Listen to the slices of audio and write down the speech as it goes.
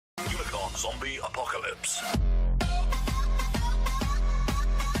zombie apocalypse.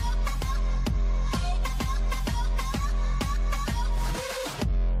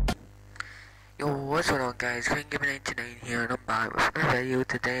 Yo, what's going on guys, GamerTag here and I'm back with my video.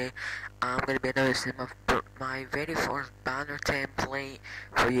 Today I'm going to be announcing my very first banner template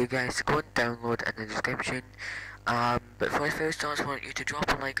for you guys to go and download in the description. But before I first start, I want you to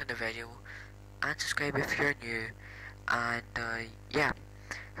drop a like on the video and subscribe if you're new. And yeah,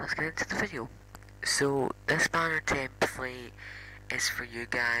 let's get into the video. So this banner template is for you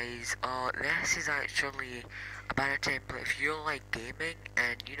guys. This is actually a banner template if you like gaming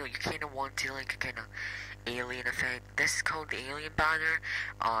and you know you kind of want to like a kind of alien effect. This is called the alien banner.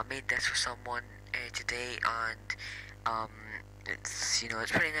 I made this for someone today, and it's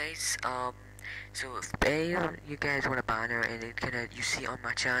it's pretty nice. So if you guys want a banner and it you see it on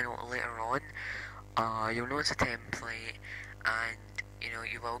my channel later on, you'll know it's a template and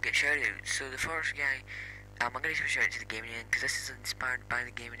you will get shout out. So the first guy, I'm going to give a shout out to the Gaming Alien because this is inspired by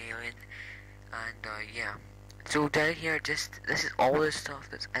the Gaming Alien. And yeah, so down here, this is all the stuff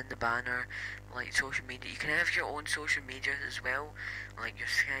that's in the banner, like social media. You can have your own social media as well, like your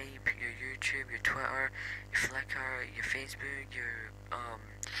Skype, your YouTube, your Twitter, your Flickr, your Facebook, your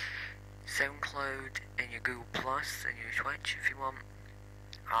SoundCloud, and your Google Plus, and your Twitch if you want.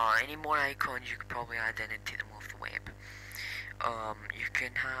 Any more icons you could probably add in and take them off the web. You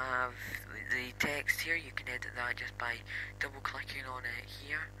can have the text here. You can edit that just by double clicking on it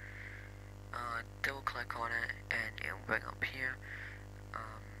here. Double click on it and it'll bring up here.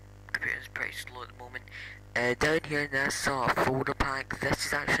 Computer's pretty slow at the moment. Down here in this folder pack, this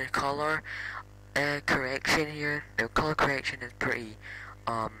is actually color correction here. The color correction is pretty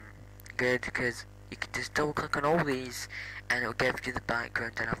good because you can just double click on all these and it'll give you the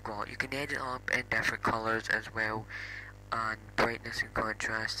background that I've got. You can edit up in different colors as well, and brightness and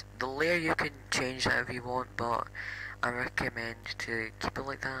contrast. The layer you can change that if you want, but I recommend to keep it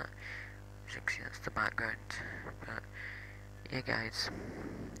like that. As you can see, that's the background. But yeah, guys.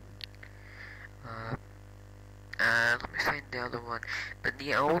 Let me find the other one. But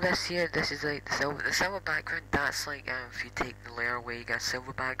yeah, all this here, this is like the silver background. That's like if you take the layer away, you get a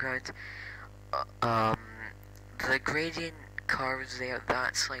silver background. The gradient curves there,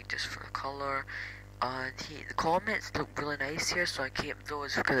 that's like just for the color. The comments look really nice here, so I kept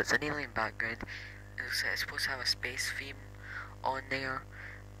those because it's an alien background. It's supposed to have a space theme on there,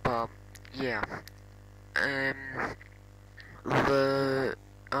 but yeah. Like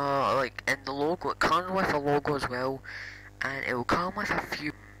in the logo, it comes with a logo as well, and it will come with a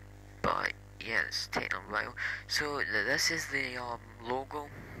few, but yeah, it's taking a while. So this is the logo.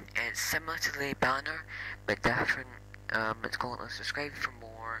 It's similar to the banner, but different. It's called subscribe for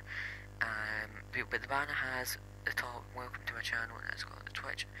more. But the banner has the top welcome to my channel, and it's got the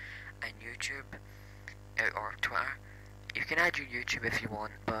Twitch and YouTube or Twitter. You can add your YouTube if you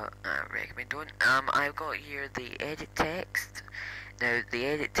want, but I recommend don't. I've got here the edit text. Now the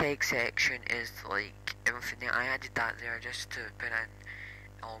edit text section is like everything there. I added that there just to put in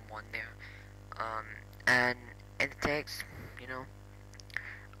all in one there. And in the text,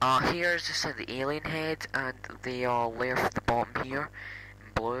 here's just like the alien head and the layer from the bottom here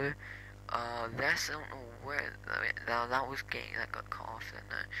in blue. This, I don't know where that was getting, that got cut off,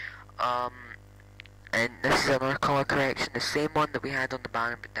 didn't it? And this is another color correction, the same one that we had on the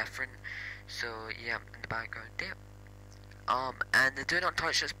banner but different. So yeah, in the background there. And the do not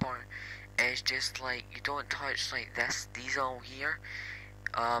touch this part is just like you don't touch like these all here.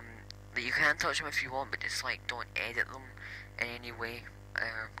 You can touch them if you want, but just like don't edit them in any way,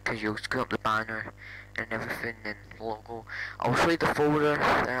 because you'll screw up the banner and everything and logo. I'll show you the folder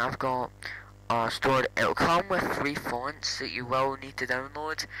that I've got stored. It'll come with 3 fonts that you will need to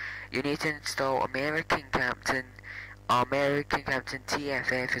download. You need to install American Captain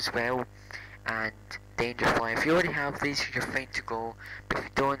TFF as well, and Dangerfly. If you already have these, you're fine to go, but if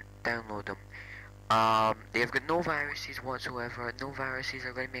you don't, download them. They've got no viruses whatsoever. No viruses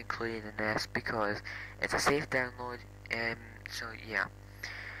are going to be included in this because it's a safe download. So yeah.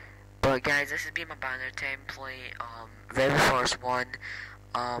 But guys, this has been my banner template, very first one.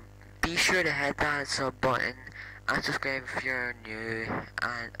 Be sure to hit that sub button and subscribe if you're new,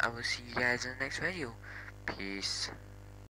 and I will see you guys in the next video. Peace.